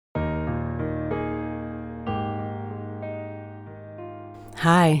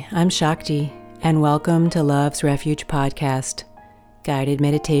Hi, I'm Shakti, and welcome to Love's Refuge Podcast, guided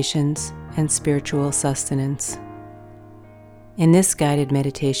meditations and spiritual sustenance. In this guided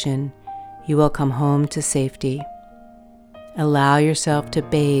meditation, you will come home to safety. Allow yourself to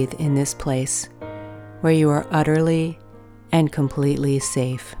bathe in this place where you are utterly and completely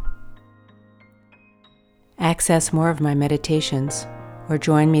safe. Access more of my meditations or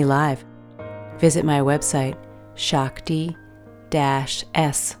join me live. Visit my website, shakti-s.com.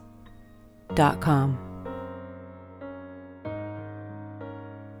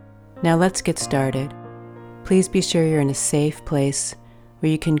 Now let's get started. Please be sure you're in a safe place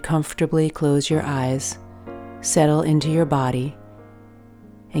where you can comfortably close your eyes, settle into your body,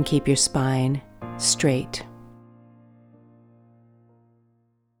 and keep your spine straight.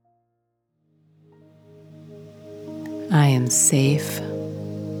 I am safe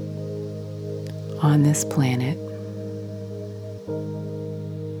on this planet.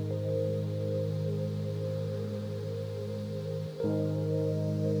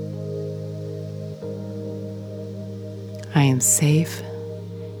 I am safe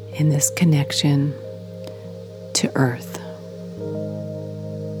in this connection to Earth.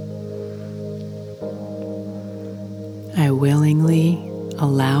 I willingly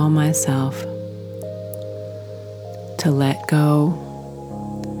allow myself to let go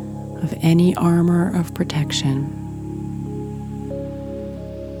of any armor of protection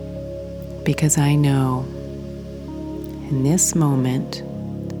because I know in this moment,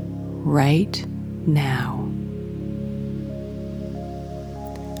 right now,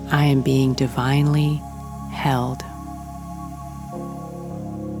 I am being divinely held.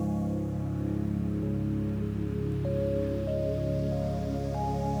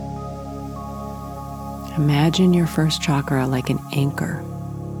 Imagine your first chakra like an anchor,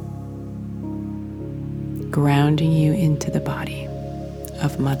 grounding you into the body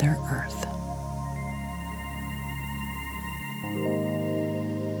of Mother Earth.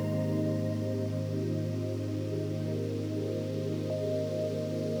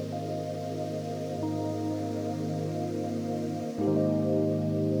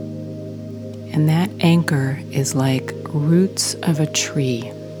 And that anchor is like roots of a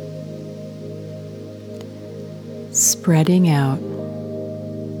tree, spreading out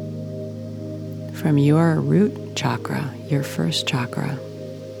from your root chakra, your first chakra,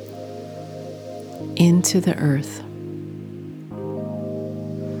 into the earth.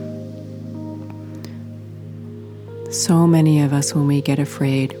 So many of us, when we get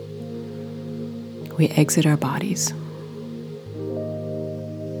afraid, we exit our bodies.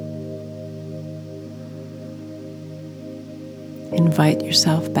 Invite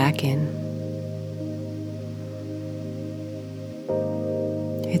yourself back in.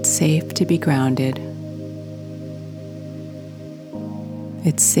 It's safe to be grounded.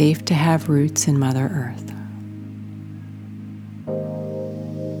 It's safe to have roots in Mother Earth.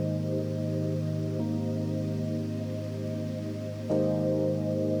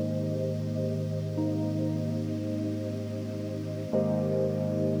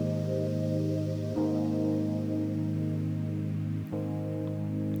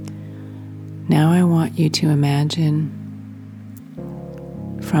 Now I want you to imagine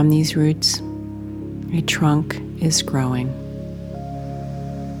from these roots, a trunk is growing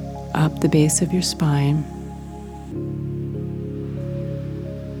up the base of your spine,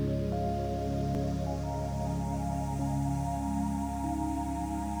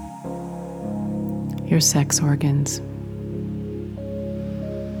 your sex organs.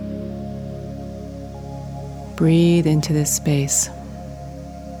 Breathe into this space.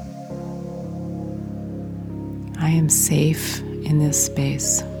 I am safe in this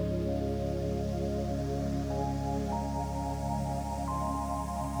space.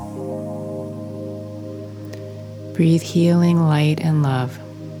 Breathe healing, light, and love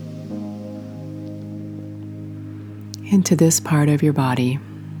into this part of your body.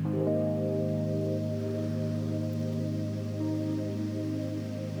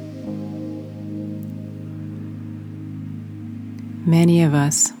 Many of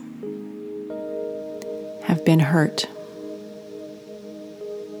us have been hurt.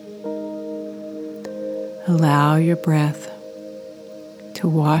 Allow your breath to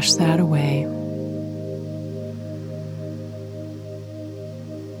wash that away.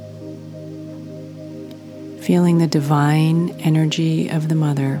 Feeling the divine energy of the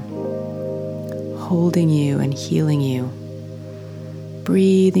Mother holding you and healing you.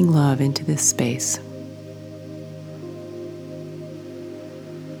 Breathing love into this space.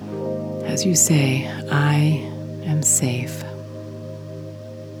 As you say, I am safe.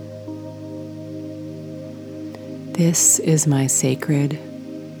 This is my sacred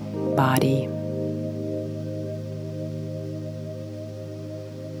body.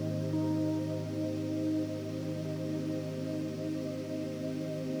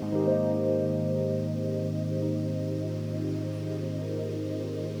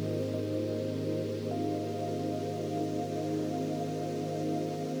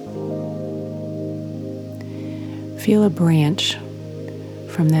 Feel a branch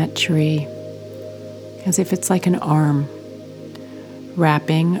from that tree as if it's like an arm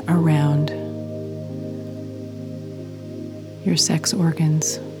wrapping around your sex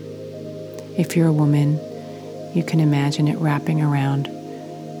organs. If you're a woman, you can imagine it wrapping around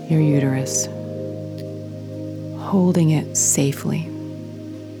your uterus, holding it safely.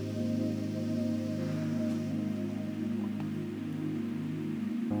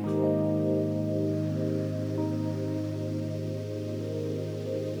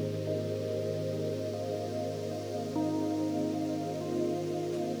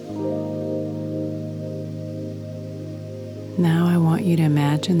 Now I want you to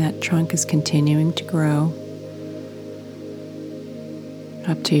imagine that trunk is continuing to grow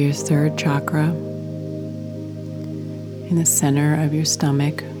up to your third chakra in the center of your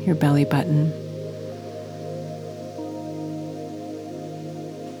stomach, your belly button.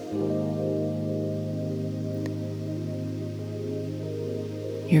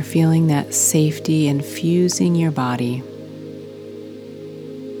 You're feeling that safety infusing your body.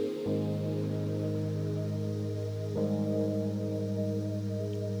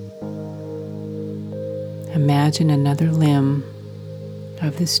 Imagine another limb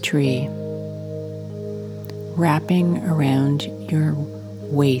of this tree wrapping around your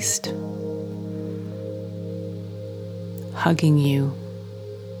waist, hugging you,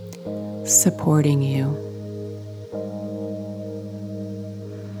 supporting you.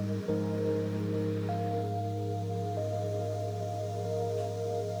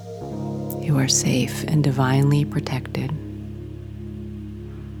 You are safe and divinely protected.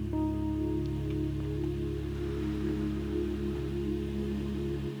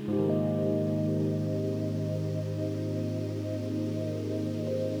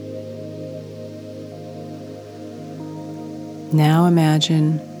 Now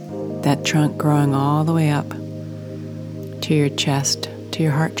imagine that trunk growing all the way up to your chest, to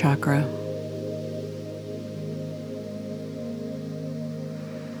your heart chakra.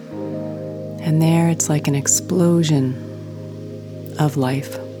 And there it's like an explosion of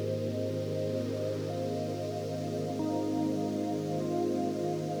life.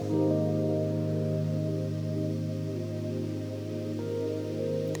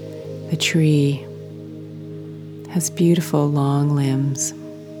 The tree has beautiful long limbs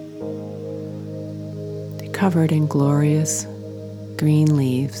covered in glorious green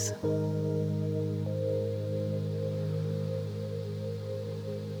leaves.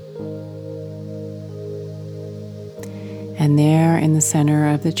 And there in the center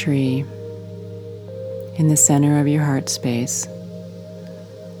of the tree, in the center of your heart space,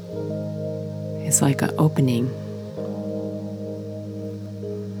 is like an opening.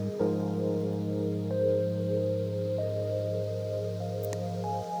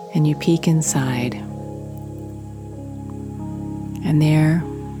 And you peek inside, and there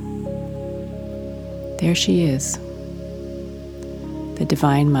she is, the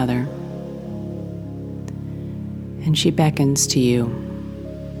Divine Mother, and she beckons to you,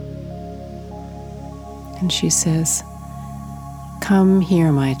 and she says, "Come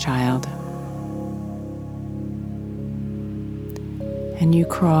here, my child," and you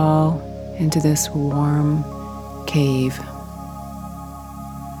crawl into this warm cave.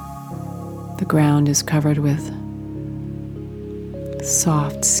 The ground is covered with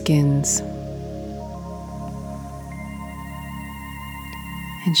soft skins.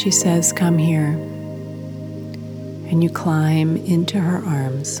 And she says, "Come here." And you climb into her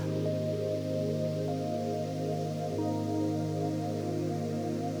arms.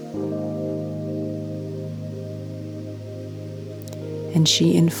 And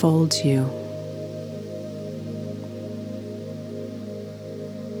she enfolds you.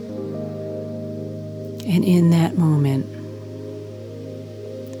 And in that moment,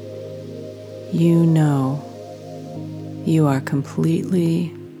 you know you are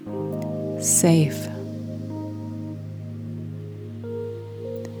completely safe,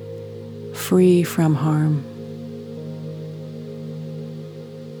 free from harm.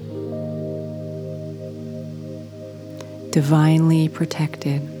 Divinely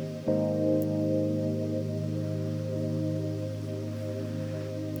protected.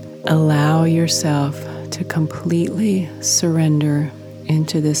 Allow yourself to completely surrender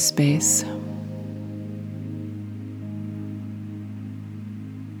into this space.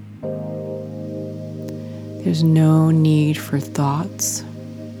 There's no need for thoughts,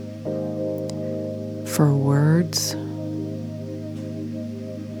 for words,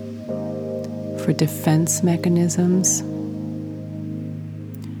 for defense mechanisms,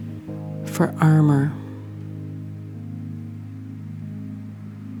 for armor.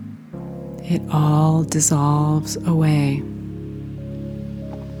 It all dissolves away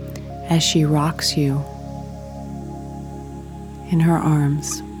as she rocks you in her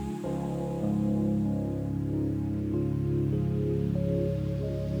arms.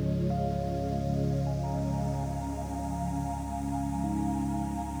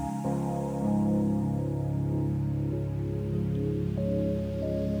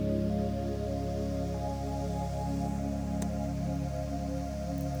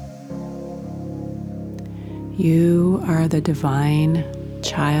 You are the divine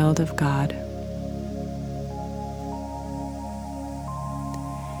child of God.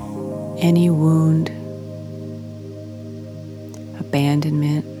 Any wound,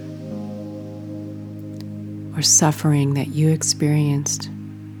 abandonment, or suffering that you experienced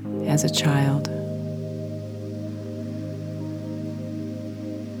as a child,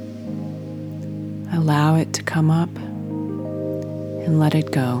 allow it to come up and let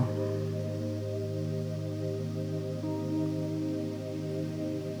it go.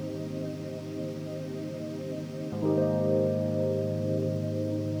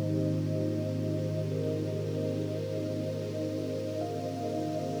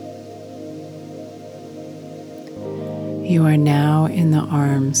 You are now in the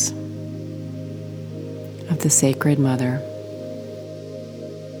arms of the Sacred Mother.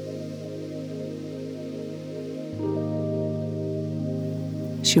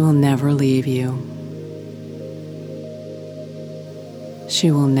 She will never leave you.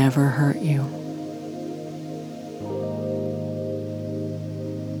 She will never hurt you.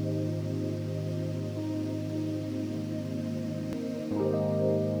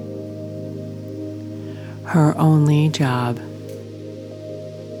 Her only job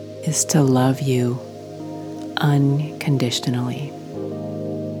is to love you unconditionally.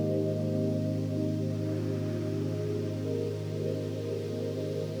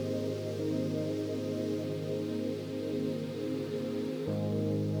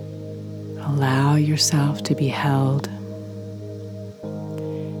 Allow yourself to be held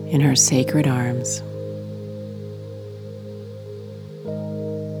in her sacred arms.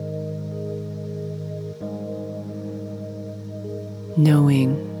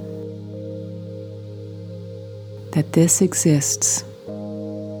 Knowing that this exists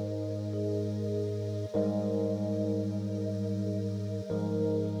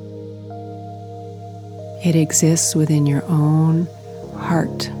it exists within your own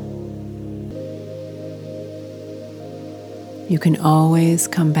heart. You can always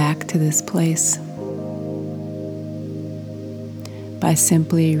come back to this place by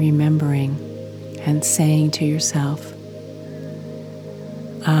simply remembering and saying to yourself,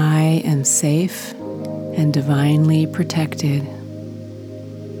 I am safe and divinely protected.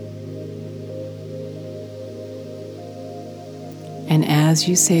 And as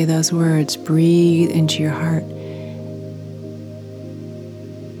you say those words, breathe into your heart.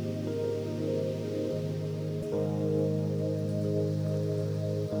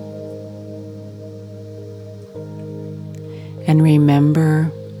 And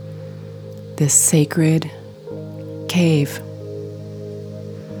remember this sacred cave,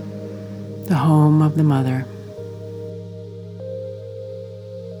 the home of the Mother.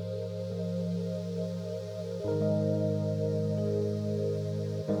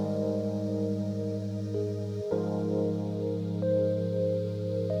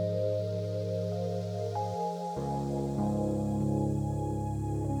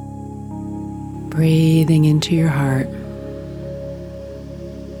 Breathing into your heart.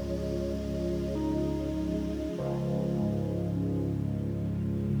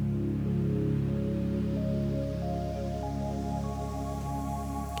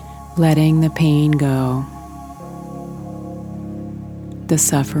 Letting the pain go, the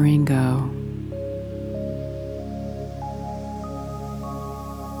suffering go.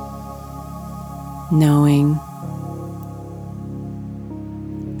 Knowing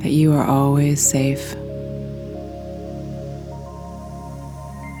that you are always safe,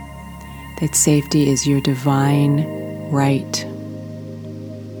 that safety is your divine right.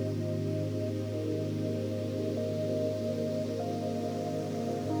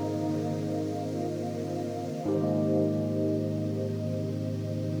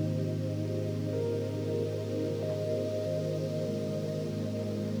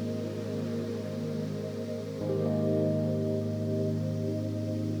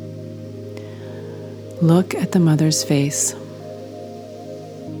 Look at the mother's face.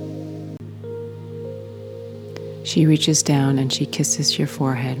 She reaches down and she kisses your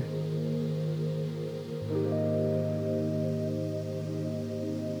forehead.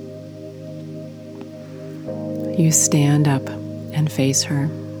 You stand up and face her,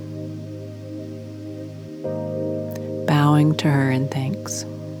 bowing to her in thanks.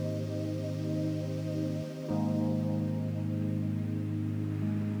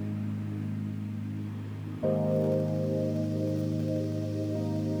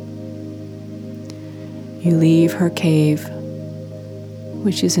 You leave her cave,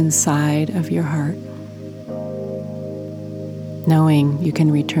 which is inside of your heart, knowing you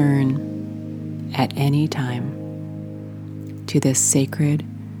can return at any time to this sacred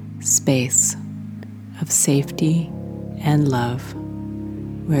space of safety and love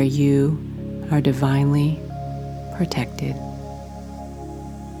where you are divinely protected.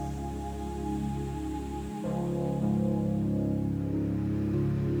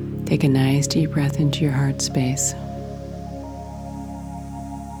 Take a nice deep breath into your heart space.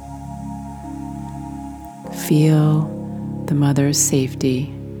 Feel the mother's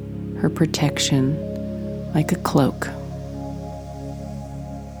safety, her protection, like a cloak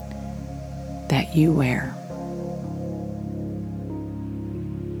that you wear.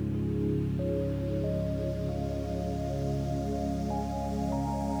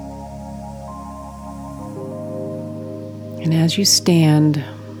 And as you stand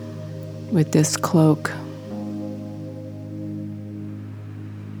with this cloak,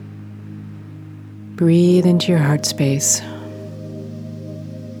 breathe into your heart space.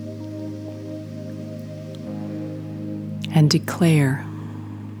 And declare,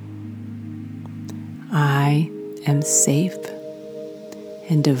 I am safe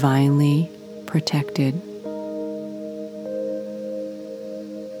and divinely protected.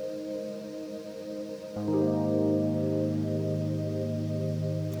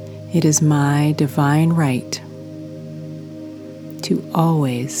 It is my divine right to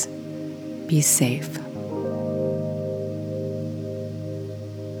always be safe.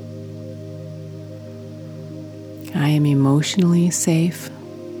 I am emotionally safe.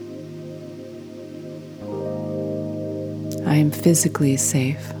 I am physically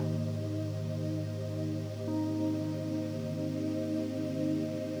safe.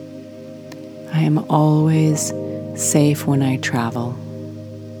 I am always safe when I travel.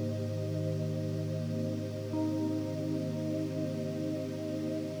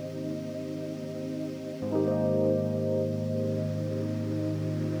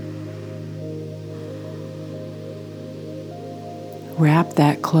 Wrap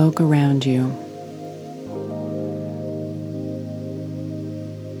that cloak around you.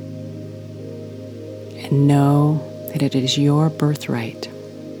 And know that it is your birthright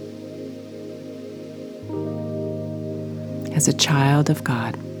as a child of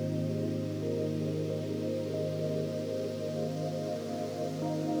God.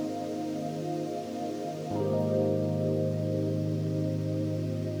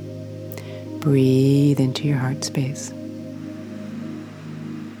 Breathe into your heart space.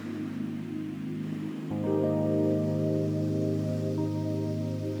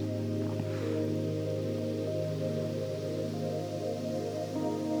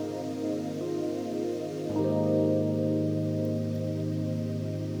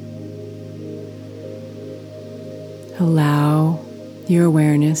 Allow your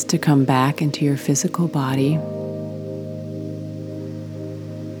awareness to come back into your physical body,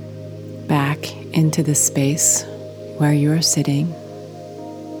 back into the space where you are sitting.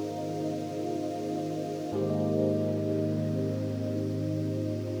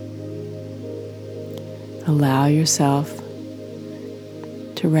 Allow yourself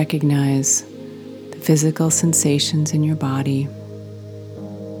to recognize the physical sensations in your body.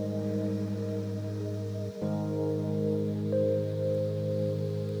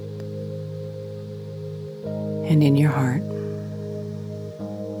 And in your heart.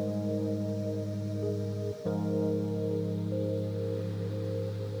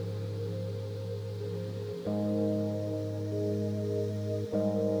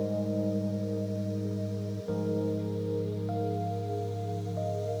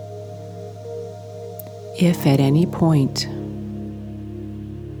 If at any point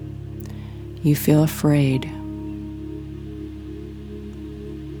you feel afraid,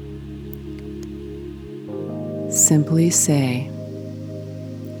 simply say,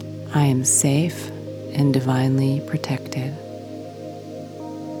 I am safe and divinely protected.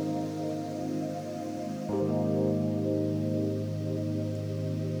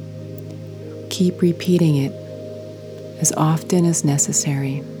 Keep repeating it as often as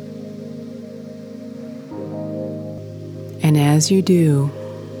necessary. And as you do,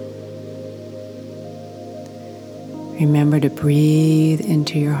 remember to breathe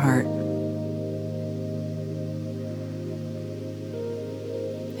into your heart.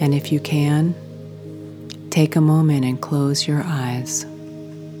 And if you can, take a moment and close your eyes.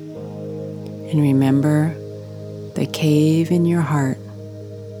 And remember the cave in your heart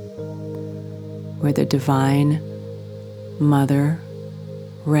where the Divine Mother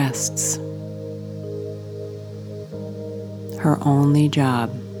rests. Her only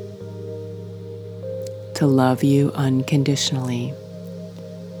job to love you unconditionally,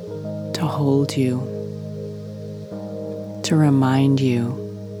 to hold you, to remind you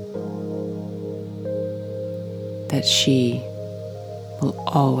that she will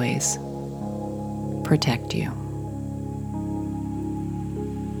always protect you.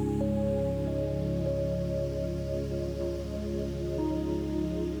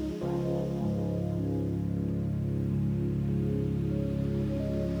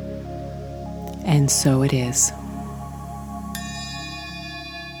 And so it is.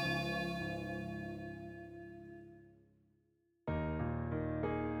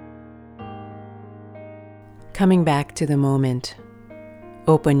 Coming back to the moment,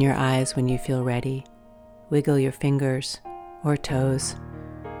 open your eyes when you feel ready. Wiggle your fingers or toes.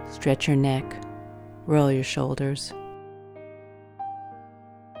 Stretch your neck. Roll your shoulders.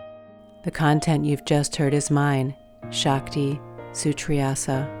 The content you've just heard is mine, Shakti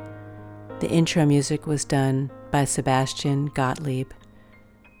Sutriyasa. The intro music was done by Sebastian Gottlieb,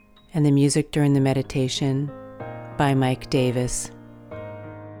 and the music during the meditation by Mike Davis.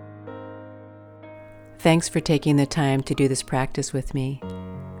 Thanks for taking the time to do this practice with me.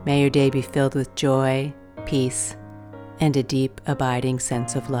 May your day be filled with joy, peace, and a deep, abiding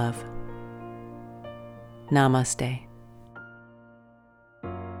sense of love. Namaste.